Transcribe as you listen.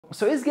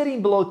So is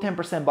getting below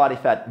 10% body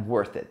fat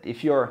worth it?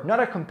 If you're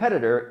not a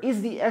competitor,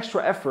 is the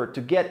extra effort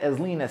to get as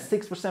lean as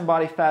 6%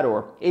 body fat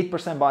or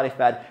 8% body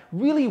fat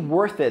really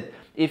worth it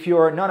if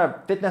you're not a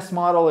fitness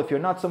model, if you're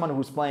not someone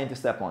who's planning to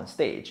step on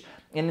stage?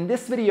 And in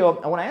this video,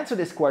 I want to answer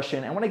this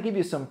question. I want to give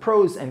you some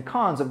pros and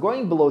cons of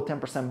going below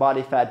 10%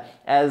 body fat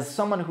as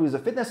someone who's a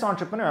fitness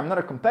entrepreneur. I'm not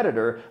a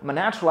competitor. I'm a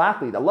natural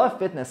athlete. I love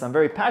fitness. I'm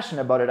very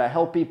passionate about it. I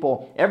help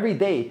people every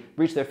day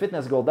reach their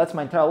fitness goal. That's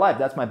my entire life.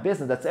 That's my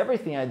business. That's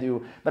everything I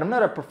do. But I'm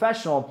not a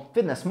professional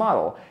fitness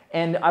model.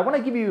 And I want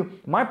to give you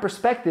my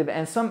perspective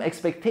and some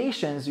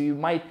expectations you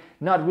might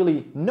not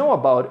really know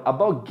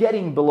about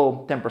getting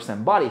below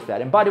 10% body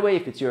fat. And by the way,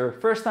 if it's your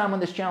first time on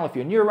this channel, if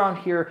you're new around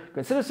here,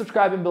 consider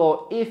subscribing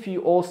below. If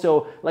you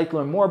also like to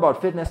learn more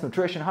about fitness,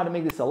 nutrition, how to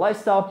make this a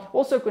lifestyle,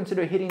 also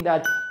consider hitting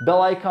that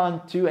bell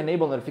icon to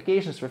enable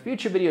notifications for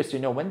future videos so you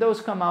know when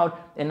those come out.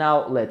 And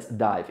now let's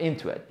dive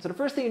into it. So the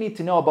first thing you need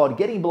to know about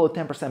getting below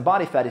 10%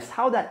 body fat is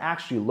how that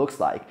actually looks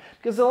like.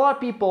 Because a lot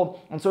of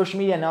people on social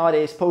media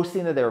nowadays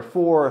posting that they're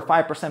 4 or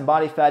 5%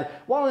 body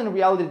fat, while in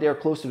reality they're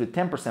closer to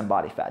 10%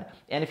 body fat.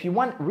 And if you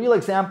want real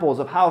examples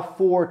of how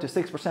 4 to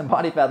 6%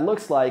 body fat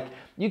looks like,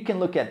 you can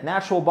look at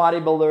natural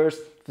bodybuilders,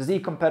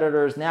 physique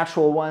competitors,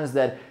 natural ones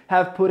that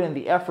have put in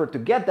the effort to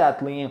get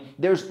that lean.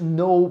 There's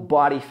no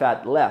body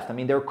fat left. I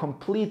mean, they're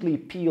completely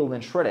peeled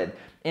and shredded.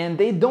 And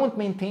they don't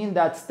maintain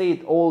that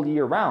state all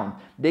year round.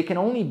 They can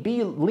only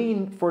be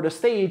lean for the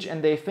stage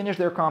and they finish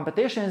their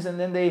competitions and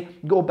then they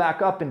go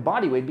back up in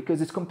body weight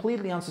because it's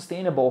completely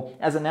unsustainable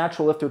as a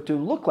natural lifter to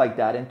look like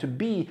that and to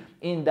be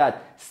in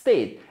that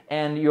state.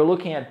 And you're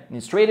looking at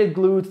straighted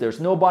glutes,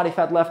 there's no body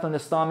fat left on the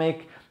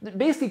stomach,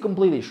 basically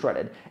completely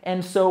shredded.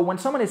 And so when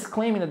someone is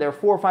claiming that they're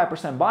 4 or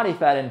 5% body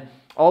fat and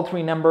all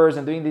three numbers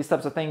and doing these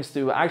types of things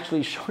to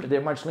actually show that they're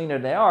much leaner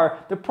than they are,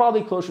 they're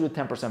probably closer to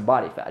 10%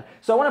 body fat.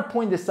 So I want to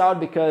point this out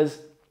because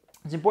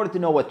it's important to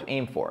know what to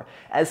aim for.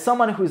 As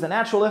someone who's a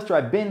natural lifter,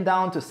 I've been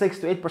down to 6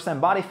 to 8%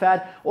 body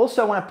fat.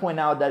 Also, I want to point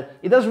out that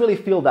it doesn't really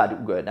feel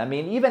that good. I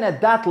mean, even at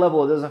that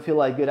level, it doesn't feel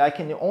like good. I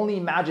can only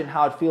imagine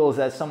how it feels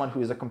as someone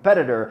who is a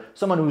competitor,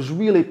 someone who's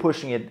really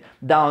pushing it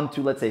down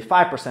to, let's say,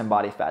 5%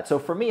 body fat. So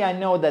for me, I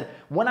know that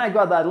when I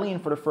got that lean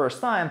for the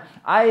first time,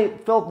 I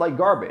felt like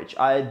garbage.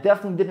 I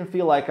definitely didn't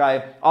feel like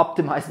I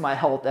optimized my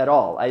health at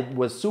all. I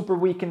was super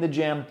weak in the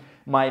gym.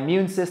 My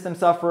immune system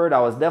suffered.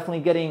 I was definitely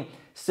getting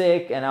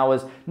sick and I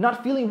was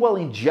not feeling well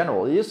in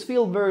general. You just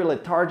feel very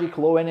lethargic,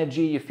 low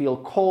energy, you feel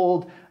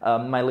cold,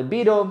 my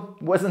libido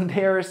wasn't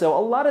there. So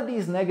a lot of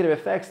these negative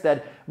effects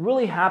that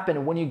really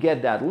happen when you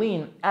get that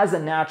lean as a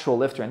natural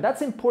lifter. And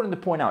that's important to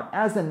point out,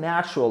 as a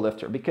natural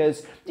lifter,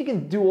 because you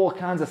can do all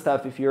kinds of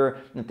stuff if you're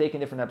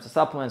taking different types of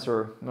supplements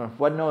or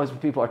what knows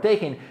what people are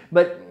taking.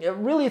 But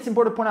really it's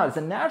important to point out, as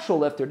a natural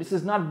lifter, this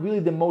is not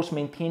really the most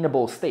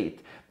maintainable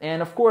state.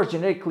 And of course,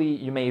 genetically,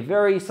 you may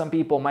vary. Some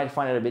people might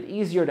find it a bit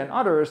easier than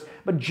others,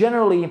 but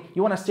generally,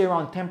 you want to stay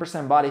around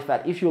 10% body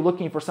fat if you're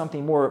looking for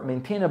something more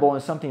maintainable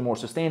and something more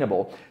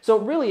sustainable. So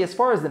really, as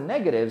far as the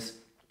negatives,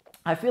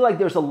 I feel like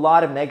there's a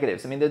lot of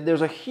negatives. I mean,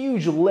 there's a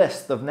huge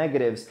list of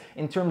negatives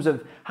in terms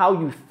of how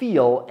you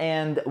feel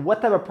and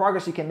what type of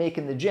progress you can make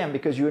in the gym,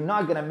 because you're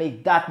not going to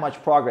make that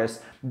much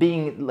progress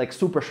being like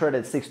super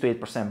shredded 6 to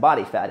 8%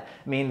 body fat.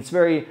 I mean, it's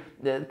very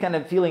kind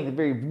of feeling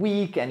very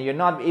weak and you're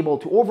not able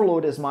to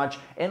overload as much.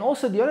 And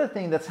also the other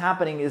thing that's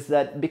happening is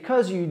that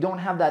because you don't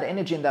have that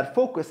energy and that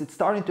focus, it's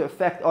starting to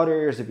affect other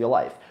areas of your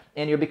life.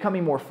 And you're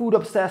becoming more food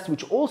obsessed,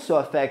 which also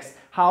affects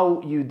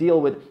how you deal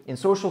with in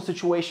social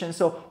situations.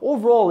 So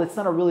overall, it's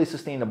not a really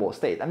sustainable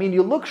state. I mean,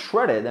 you look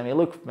shredded. I mean, you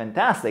look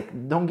fantastic.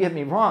 Don't get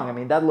me wrong. I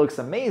mean, that looks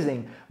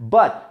amazing,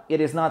 but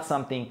it is not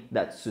something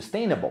that's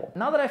sustainable.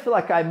 Now that I feel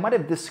like I might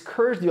have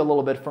discouraged you a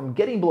little bit from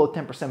getting below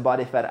 10%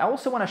 body fat, I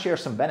also want to share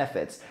some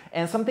benefits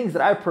and some things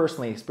that I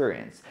personally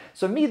experienced.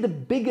 So me, the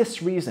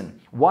biggest reason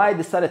why I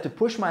decided to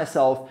push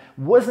myself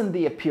wasn't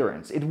the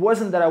appearance. It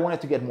wasn't that I wanted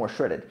to get more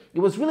shredded.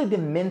 It was really the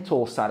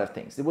mental side of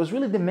things. It was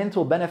really the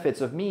mental benefits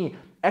of me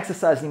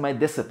exercising my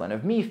discipline,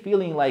 of me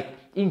feeling like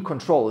in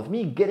control, of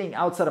me getting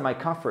outside of my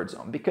comfort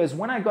zone. Because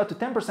when I got to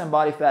 10%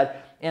 body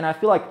fat and I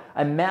feel like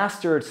I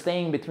mastered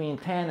staying between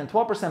 10 and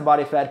 12%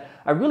 body fat,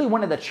 I really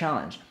wanted a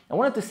challenge. I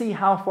wanted to see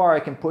how far I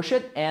can push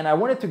it, and I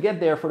wanted to get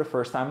there for the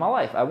first time in my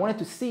life. I wanted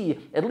to see,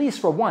 at least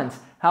for once,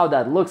 how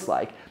that looks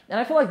like. And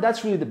I feel like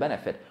that's really the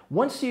benefit.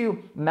 Once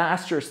you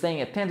master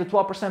staying at 10 to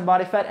 12%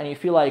 body fat and you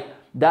feel like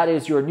that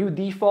is your new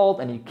default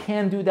and you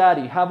can do that,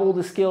 you have all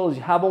the skills,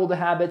 you have all the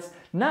habits,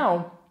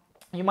 now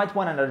you might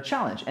want another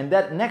challenge. And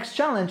that next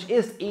challenge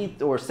is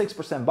 8 or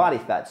 6% body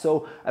fat.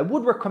 So I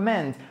would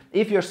recommend,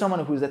 if you're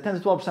someone who's at 10 to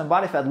 12%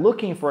 body fat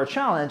looking for a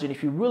challenge, and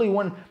if you really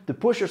want to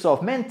push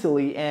yourself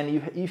mentally,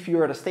 and if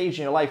you're at a stage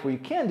in your life where you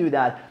can do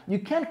that, you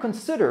can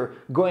consider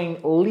going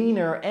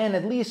leaner, and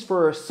at least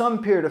for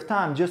some period of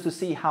time, just to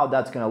see how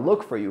that's gonna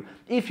look for you,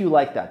 if you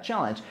like that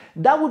challenge.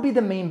 That would be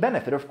the main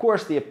benefit. Of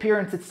course, the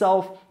appearance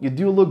itself, you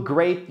do look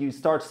great. You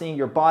start seeing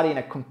your body in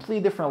a completely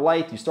different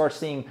light. You start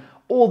seeing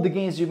all the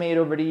gains you made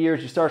over the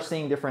years. You start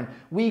seeing different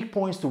weak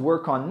points to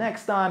work on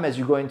next time as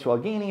you go into a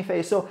gaining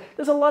phase. So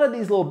there's a lot of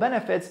these little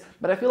benefits,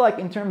 but I feel like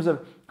in terms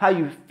of how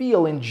you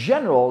feel in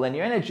general and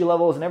your energy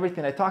levels and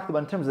everything I talked about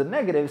in terms of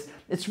negatives,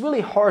 it's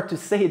really hard to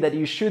say that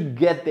you should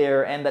get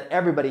there and that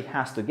everybody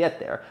has to get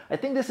there. I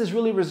think this is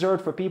really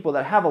reserved for people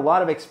that have a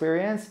lot of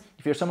experience.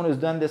 If you're someone who's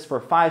done this for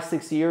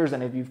 5-6 years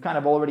and if you've kind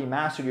of already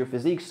mastered your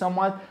physique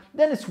somewhat,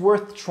 then it's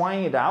worth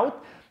trying it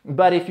out.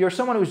 But if you're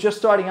someone who's just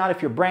starting out,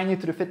 if you're brand new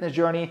to the fitness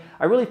journey,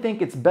 I really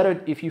think it's better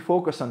if you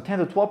focus on 10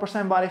 to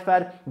 12% body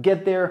fat,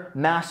 get there,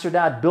 master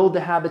that, build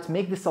the habits,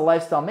 make this a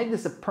lifestyle, make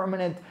this a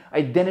permanent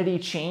identity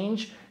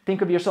change.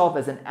 Think of yourself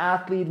as an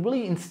athlete,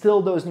 really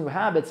instill those new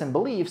habits and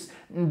beliefs,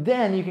 and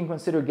then you can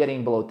consider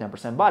getting below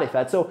 10% body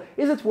fat. So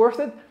is it worth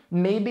it?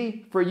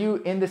 Maybe for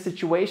you in this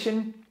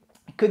situation.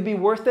 It could be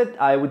worth it.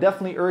 I would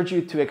definitely urge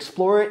you to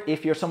explore it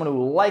if you're someone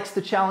who likes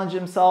to challenge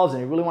themselves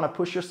and you really want to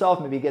push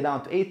yourself, maybe get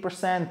down to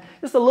 8%,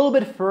 just a little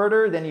bit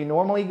further than you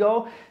normally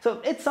go.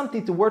 So it's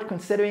something to worth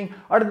considering.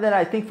 Other than that,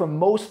 I think for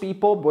most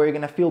people, where you're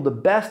going to feel the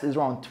best is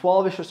around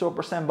 12-ish or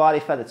so%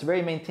 body fat. It's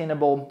very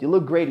maintainable. You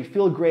look great, you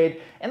feel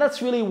great, and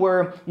that's really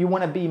where you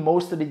want to be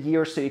most of the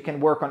year so you can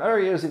work on other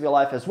areas of your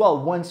life as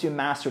well once you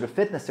master the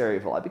fitness area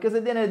of your life. Because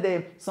at the end of the day,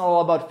 it's not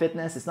all about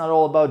fitness. It's not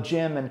all about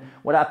gym and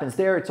what happens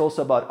there. It's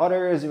also about other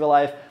areas of your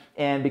life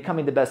and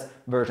becoming the best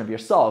version of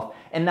yourself.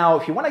 And now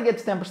if you want to get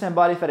to 10%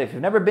 body fat, if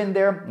you've never been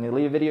there, I'm going to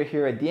leave a video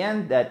here at the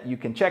end that you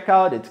can check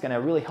out. It's going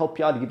to really help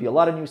you out, give you a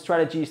lot of new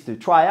strategies to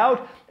try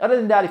out. Other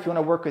than that, if you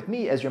want to work with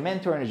me as your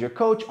mentor and as your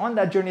coach on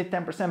that journey to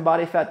 10%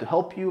 body fat to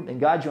help you and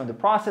guide you on the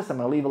process, I'm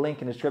going to leave a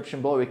link in the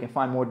description below where you can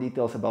find more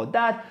details about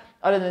that.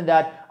 Other than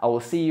that, I will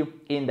see you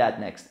in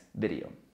that next video.